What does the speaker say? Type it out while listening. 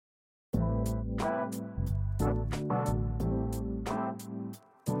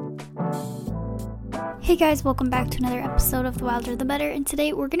Hey guys, welcome back to another episode of The Wilder the Better, and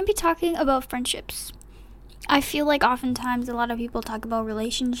today we're going to be talking about friendships. I feel like oftentimes a lot of people talk about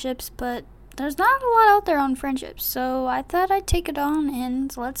relationships, but there's not a lot out there on friendships, so I thought I'd take it on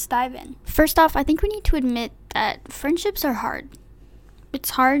and let's dive in. First off, I think we need to admit that friendships are hard.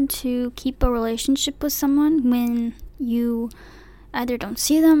 It's hard to keep a relationship with someone when you either don't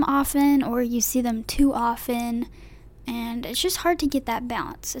see them often or you see them too often, and it's just hard to get that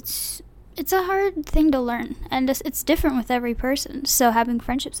balance. It's a hard thing to learn, and it's different with every person. So having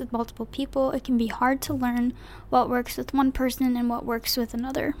friendships with multiple people, it can be hard to learn what works with one person and what works with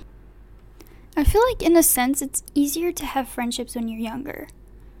another. I feel like in a sense it's easier to have friendships when you're younger,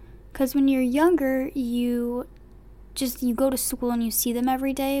 because when you're younger you go to school and you see them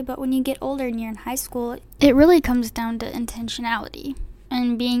every day, but when you get older and you're in high school, it really comes down to intentionality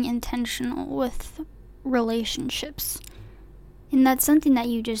and being intentional with relationships. And that's something that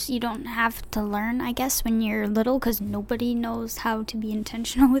you don't have to learn, I guess, when you're little, because nobody knows how to be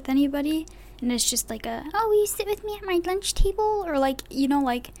intentional with anybody. And it's just like will you sit with me at my lunch table? Or like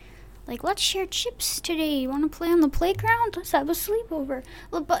let's share chips today. You want to play on the playground? Let's have a sleepover.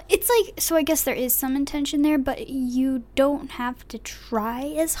 But it's like, so I guess there is some intention there, but you don't have to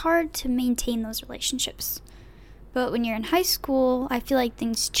try as hard to maintain those relationships. But when you're in high school, I feel like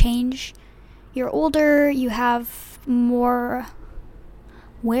things change. You're older, you have more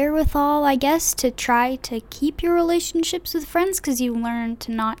wherewithal, I guess, to try to keep your relationships with friends, because you learn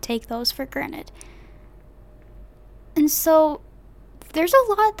to not take those for granted. And so there's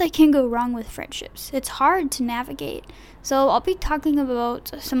a lot that can go wrong with friendships. It's hard to navigate. So I'll be talking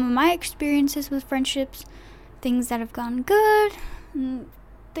about some of my experiences with friendships, things that have gone good, and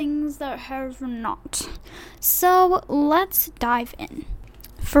things that have not. So let's dive in.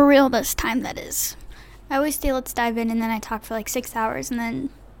 For real this time, that is. I always say let's dive in, and then I talk for like 6 hours, and then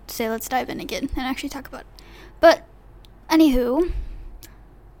say let's dive in again, and actually talk about it. But, anywho,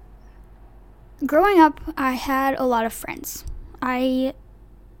 growing up, I had a lot of friends. I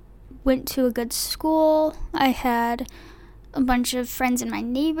went to a good school. I had a bunch of friends in my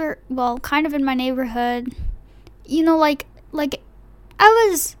kind of in my neighborhood. You know, I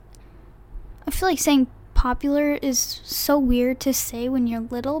feel like saying popular is so weird to say when you're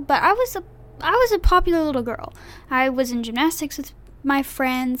little, but I was a popular little girl. I was in gymnastics with my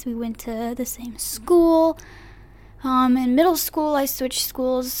friends. We went to the same school. In middle school, I switched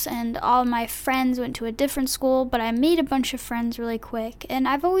schools, and all my friends went to a different school, but I made a bunch of friends really quick, and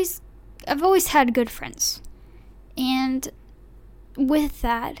I've always had good friends. And with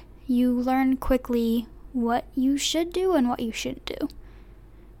that, you learn quickly what you should do and what you shouldn't do.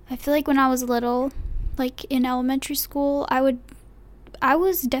 I feel like when I was little, like in elementary school, I was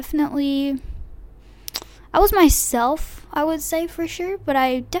myself, I would say, for sure, but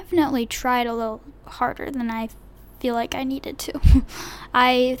I definitely tried a little harder than I feel like I needed to.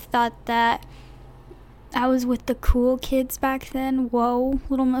 I thought that I was with the cool kids back then. Whoa,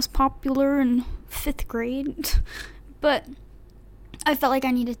 little most popular in 5th grade. But I felt like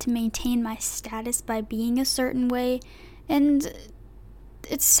I needed to maintain my status by being a certain way, and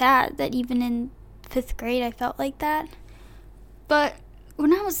it's sad that even in 5th grade I felt like that. But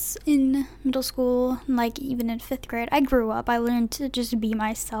when I was in middle school, like even in 5th grade, I grew up. I learned to just be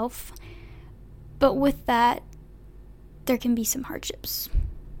myself. But with that, there can be some hardships.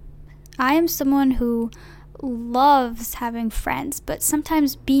 I am someone who loves having friends, but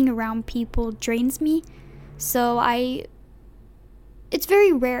sometimes being around people drains me. So it's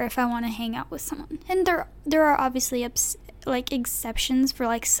very rare if I want to hang out with someone. And there are obviously exceptions for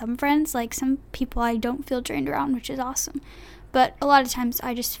like some friends, like some people I don't feel drained around, which is awesome. But a lot of times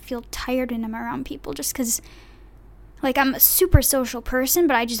I just feel tired when I'm around people, just because like I'm a super social person,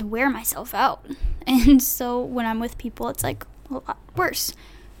 but I just wear myself out. And so when I'm with people, it's like a lot worse.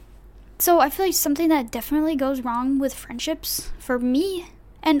 So I feel like something that definitely goes wrong with friendships for me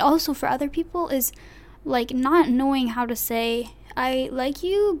and also for other people is like not knowing how to say, I like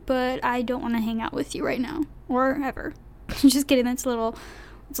you, but I don't want to hang out with you right now or ever. Just kidding, it's a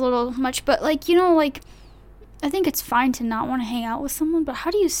little much, but like, I think it's fine to not want to hang out with someone, but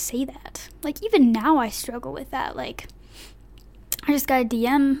how do you say that? Like, even now I struggle with that. Like, I just got a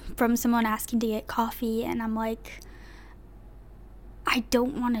DM from someone asking to get coffee, and I'm like, I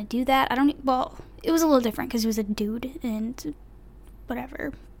don't want to do that. It was a little different because he was a dude and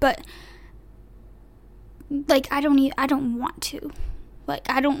whatever, but like, I don't want to. Like,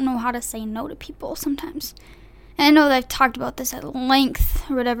 I don't know how to say no to people sometimes. And I know that I've talked about this at length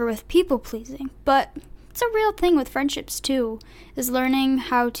or whatever with people pleasing, but it's a real thing with friendships too, is learning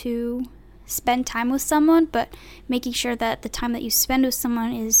how to spend time with someone, but making sure that the time that you spend with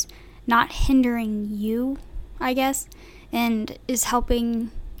someone is not hindering you, I guess, and is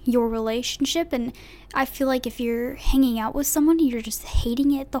helping your relationship. And I feel like if you're hanging out with someone and you're just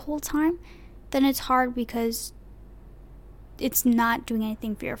hating it the whole time, then it's hard because it's not doing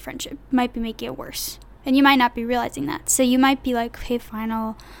anything for your friendship. It might be making it worse. And you might not be realizing that. So you might be like, okay, fine,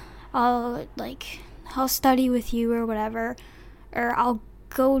 I'll study with you or whatever, or I'll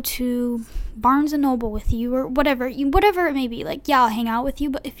go to Barnes and Noble with you or whatever it may be. Like, yeah, I'll hang out with you,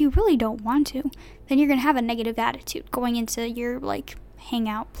 but if you really don't want to, then you're gonna have a negative attitude going into your like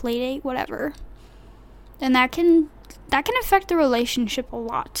hangout, play date, whatever. And that can affect the relationship a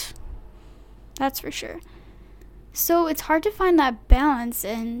lot. That's for sure. So it's hard to find that balance,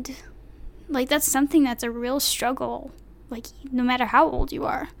 and like that's something that's a real struggle, like no matter how old you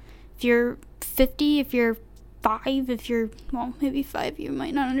are. If you're 50, if you're 5, maybe 5 you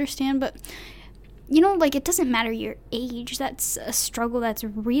might not understand, but like it doesn't matter your age. That's a struggle that's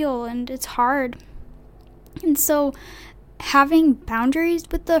real and it's hard. And so having boundaries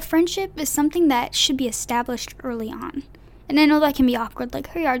with the friendship is something that should be established early on. And I know that can be awkward, like,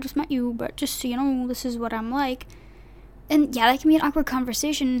 hey, I just met you, but just so you know, this is what I'm like. And yeah, that can be an awkward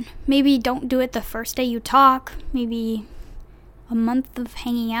conversation. Maybe don't do it the first day you talk. Maybe a month of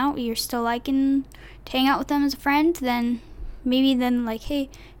hanging out, you're still liking to hang out with them as a friend. Then like, hey,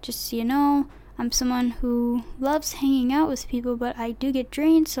 just so you know, I'm someone who loves hanging out with people, but I do get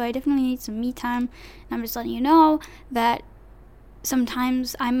drained, so I definitely need some me time. And I'm just letting you know that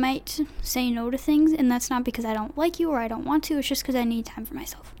sometimes I might say no to things, and that's not because I don't like you or I don't want to. It's just because I need time for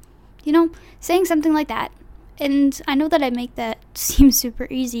myself. Saying something like that. And I know that I make that seem super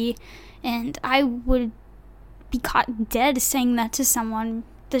easy, and I would be caught dead saying that to someone.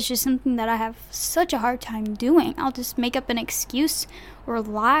 That's just something that I have such a hard time doing. I'll just make up an excuse or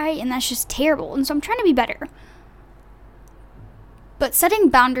lie, and that's just terrible. And so I'm trying to be better. But setting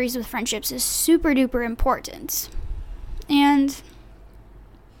boundaries with friendships is super duper important. And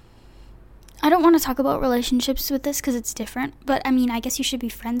I don't want to talk about relationships with this because it's different. But I guess you should be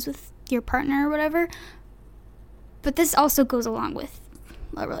friends with your partner or whatever. But this also goes along with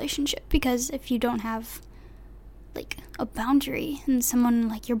a relationship, because if you don't have like a boundary and someone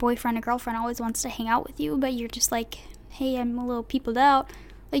like your boyfriend or girlfriend always wants to hang out with you, but you're just like, hey, I'm a little peopled out,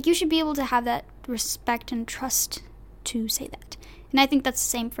 like you should be able to have that respect and trust to say that. And I think that's the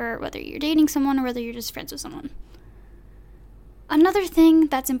same for whether you're dating someone or whether you're just friends with someone. Another thing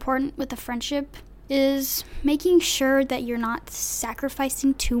that's important with a friendship is making sure that you're not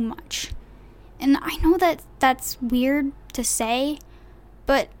sacrificing too much. And I know that that's weird to say,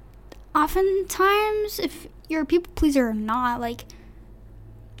 but oftentimes, if you're a people pleaser or not, like,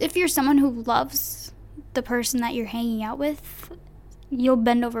 if you're someone who loves the person that you're hanging out with, you'll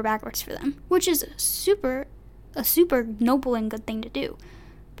bend over backwards for them, which is a super noble and good thing to do.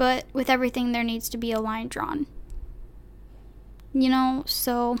 But with everything, there needs to be a line drawn.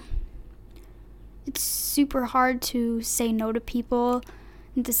 So it's super hard to say no to people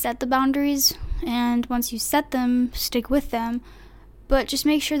and to set the boundaries, and once you set them, stick with them, but just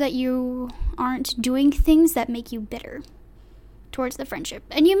make sure that you aren't doing things that make you bitter towards the friendship.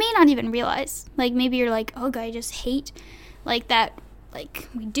 And you may not even realize, like, maybe you're like, oh, I just hate like that, like,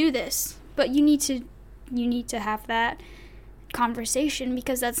 we do this, but you need to have that conversation,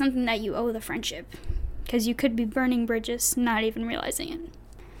 because that's something that you owe the friendship, because you could be burning bridges not even realizing it.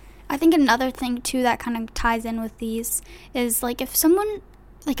 I think another thing too that kind of ties in with these is, like, if someone,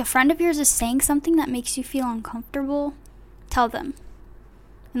 like a friend of yours, is saying something that makes you feel uncomfortable, tell them.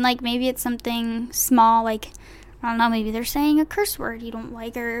 And like, maybe it's something small, like, I don't know, maybe they're saying a curse word you don't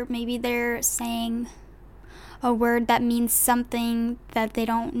like, or maybe they're saying a word that means something that they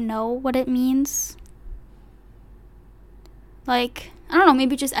don't know what it means. Like, I don't know,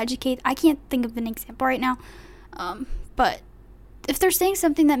 maybe just educate. I can't think of an example right now. But if they're saying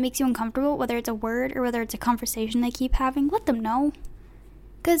something that makes you uncomfortable, whether it's a word or whether it's a conversation they keep having, let them know.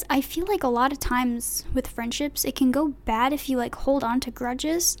 Because I feel like a lot of times with friendships, it can go bad if you like hold on to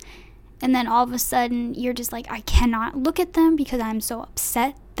grudges, and then all of a sudden you're just like, I cannot look at them because I'm so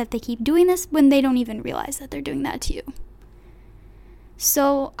upset that they keep doing this, when they don't even realize that they're doing that to you.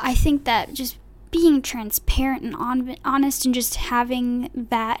 So I think that just being transparent and honest and just having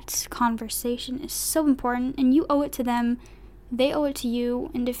that conversation is so important, and you owe it to them. They owe it to you.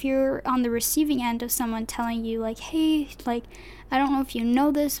 And if you're on the receiving end of someone telling you, like, hey, like, I don't know if you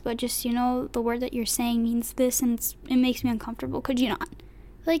know this, but just, the word that you're saying means this, and it makes me uncomfortable, could you not?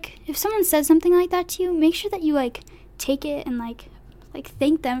 Like, if someone says something like that to you, make sure that you, like, take it and, like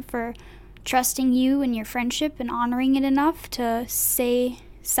thank them for trusting you and your friendship and honoring it enough to say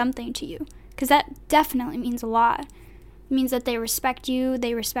something to you. because that definitely means a lot. It means that they respect you,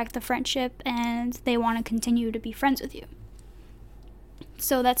 they respect the friendship, and they want to continue to be friends with you.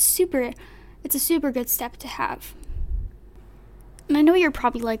 So it's a super good step to have. And I know you're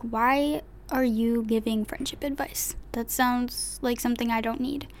probably like, why are you giving friendship advice? That sounds like something I don't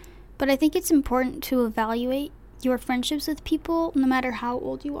need. But I think it's important to evaluate your friendships with people no matter how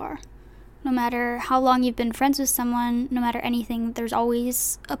old you are. No matter how long you've been friends with someone, no matter anything, there's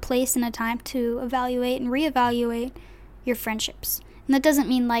always a place and a time to evaluate and reevaluate your friendships. And that doesn't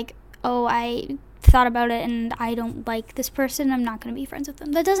mean like, oh, I thought about it and I don't like this person, I'm not going to be friends with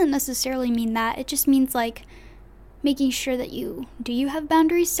them. That doesn't necessarily mean that. It just means like making sure that do you have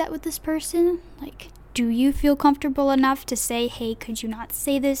boundaries set with this person? Like, do you feel comfortable enough to say, hey, could you not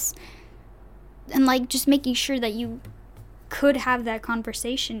say this? And like just making sure that you could have that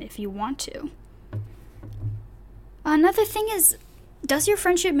conversation if you want to. Another thing is, does your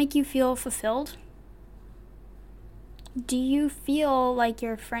friendship make you feel fulfilled? Do you feel like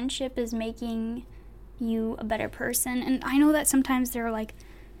your friendship is making you a better person? And I know that sometimes there are like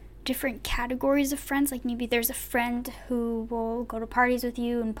different categories of friends. Like maybe there's a friend who will go to parties with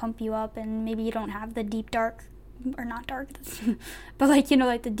you and pump you up, and maybe you don't have the deep dark, or not dark, but like, you know,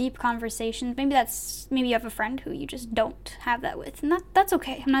 like the deep conversations. Maybe you have a friend who you just don't have that with, and that's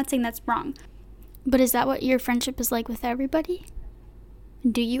okay. I'm not saying that's wrong. But is that what your friendship is like with everybody?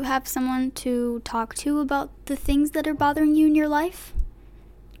 Do you have someone to talk to about the things that are bothering you in your life?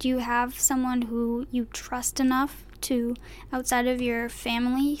 Do you have someone who you trust enough to, outside of your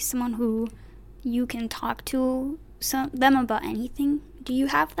family, someone who you can talk to them about anything? Do you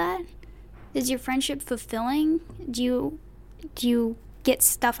have that? Is your friendship fulfilling? Do you get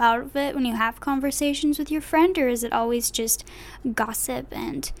stuff out of it when you have conversations with your friend, or is it always just gossip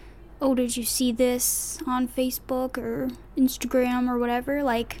and, oh, did you see this on Facebook or Instagram or whatever?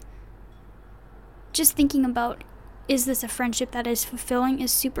 Like, just thinking about, is this a friendship that is fulfilling,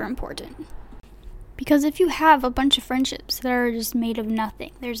 is super important. Because if you have a bunch of friendships that are just made of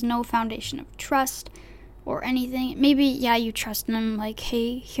nothing, there's no foundation of trust or anything. Maybe, yeah, you trust them, like,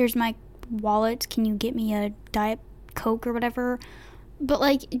 hey, here's my wallet, can you get me a Diet Coke or whatever? But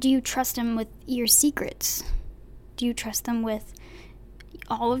like, do you trust them with your secrets? Do you trust them with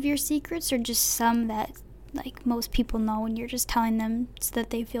all of your secrets, or just some that like most people know and you're just telling them so that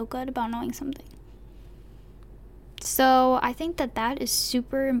they feel good about knowing something? So I think that is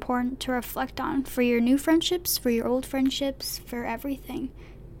super important to reflect on for your new friendships, for your old friendships, for everything.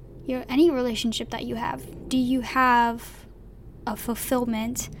 Any relationship that you have. Do you have a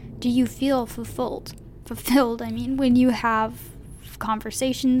fulfillment? Do you feel fulfilled, when you have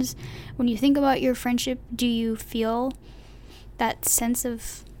conversations? When you think about your friendship, do you feel that sense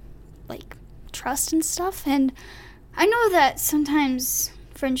of like trust and stuff? And I know that sometimes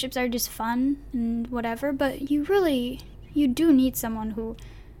friendships are just fun and whatever, but you do need someone who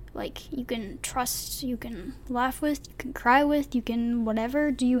like you can trust, you can laugh with, you can cry with, you can whatever.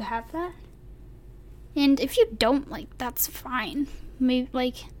 Do you have that? And if you don't, like, that's fine. Maybe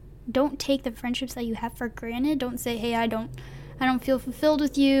like, don't take the friendships that you have for granted. Don't say, hey, I don't feel fulfilled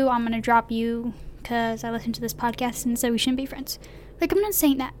with you, I'm gonna drop you because I listened to this podcast and said we shouldn't be friends. Like, I'm not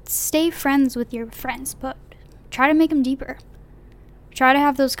saying that. Stay friends with your friends, but try to make them deeper. Try to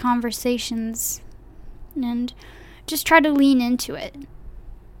have those conversations and just try to lean into it.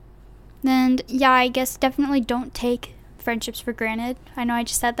 And yeah, I guess definitely don't take friendships for granted. I know I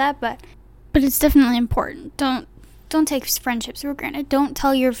just said that, but it's definitely important. Don't take friendships for granted. Don't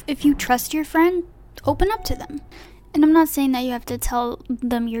tell if you trust your friend, open up to them. And I'm not saying that you have to tell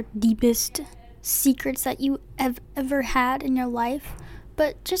them your deepest secrets that you have ever had in your life,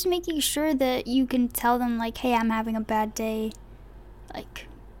 but just making sure that you can tell them, like, hey, I'm having a bad day. Like,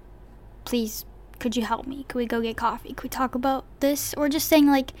 please, could you help me? Could we go get coffee? Could we talk about this? Or just saying,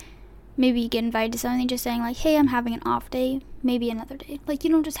 like, maybe you get invited to something, just saying, like, hey, I'm having an off day, maybe another day. Like,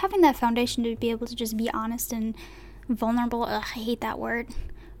 just having that foundation to be able to just be honest and vulnerable. Ugh, I hate that word.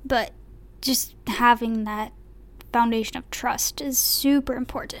 But just having that foundation of trust is super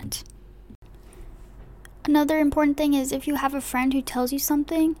important. Another important thing is, if you have a friend who tells you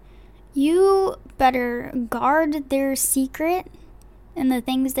something, you better guard their secret and the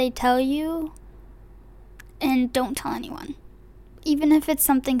things they tell you, and don't tell anyone. Even if it's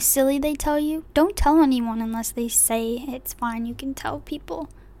something silly they tell you, don't tell anyone unless they say it's fine, you can tell people.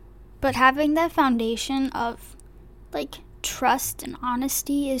 But having that foundation of, like, trust and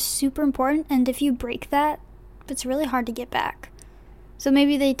honesty is super important, and if you break that, it's really hard to get back. So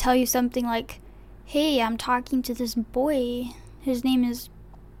maybe they tell you something like, hey, I'm talking to this boy, his name is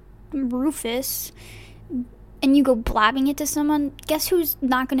Rufus, and you go blabbing it to someone, guess who's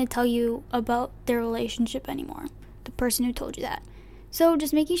not going to tell you about their relationship anymore? The person who told you that. So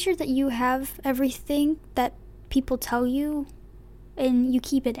just making sure that you have everything that people tell you and you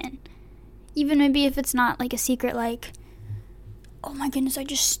keep it in. Even maybe if it's not like a secret, like, oh my goodness, I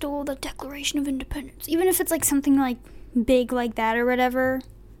just stole the Declaration of Independence. Even if it's like something like big like that or whatever,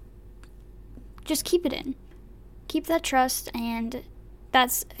 just keep it in. Keep that trust, and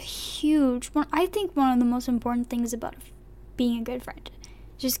that's huge. I think one of the most important things about being a good friend,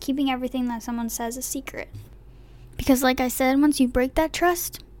 just keeping everything that someone says a secret. Because like I said, once you break that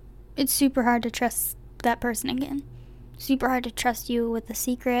trust, it's super hard to trust that person again. Super hard to trust you with a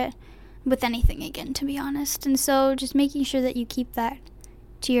secret, with anything again, to be honest. And so just making sure that you keep that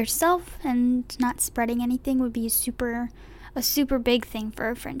to yourself and not spreading anything would be a super big thing for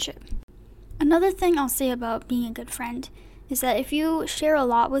a friendship. Another thing I'll say about being a good friend is that if you share a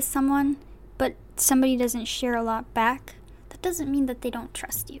lot with someone, but somebody doesn't share a lot back, that doesn't mean that they don't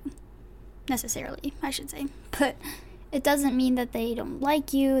trust you. Necessarily, I should say. But it doesn't mean that they don't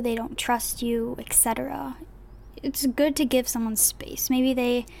like you, they don't trust you, etc. It's good to give someone space. Maybe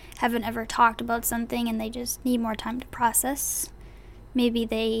they haven't ever talked about something and they just need more time to process. Maybe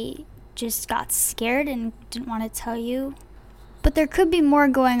they just got scared and didn't want to tell you. But there could be more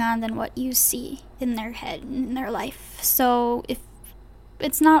going on than what you see in their head, in their life. So if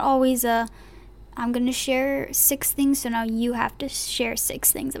it's not always I'm going to share 6 things, so now you have to share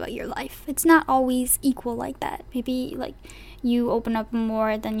 6 things about your life. It's not always equal like that. Maybe like you open up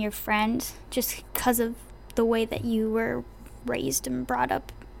more than your friend just because of the way that you were raised and brought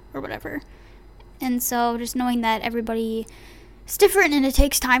up or whatever. And so just knowing that everybody is different and it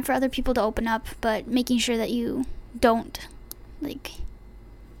takes time for other people to open up, but making sure that you don't like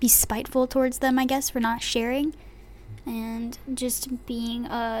be spiteful towards them, I guess, for not sharing, and just being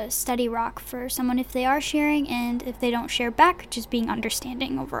a steady rock for someone if they are sharing, and if they don't share back, just being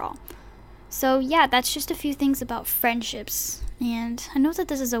understanding overall. So yeah, that's just a few things about friendships. And I know that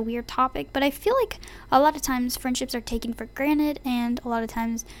this is a weird topic, but I feel like a lot of times friendships are taken for granted, and a lot of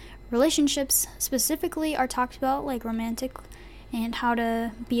times relationships specifically are talked about, like romantic and how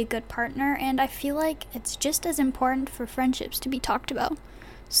to be a good partner, and I feel like it's just as important for friendships to be talked about.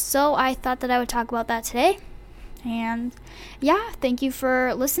 So I thought that I would talk about that today. And yeah, thank you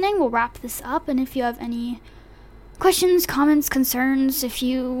for listening. We'll wrap this up, and if you have any questions, comments, concerns, if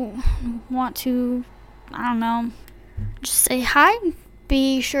you want to, I don't know, just say hi,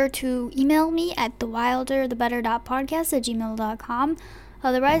 be sure to email me at thewilderthebetter.podcast@gmail.com.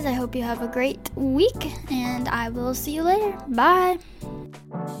 Otherwise, I hope you have a great week, and I will see you later. Bye.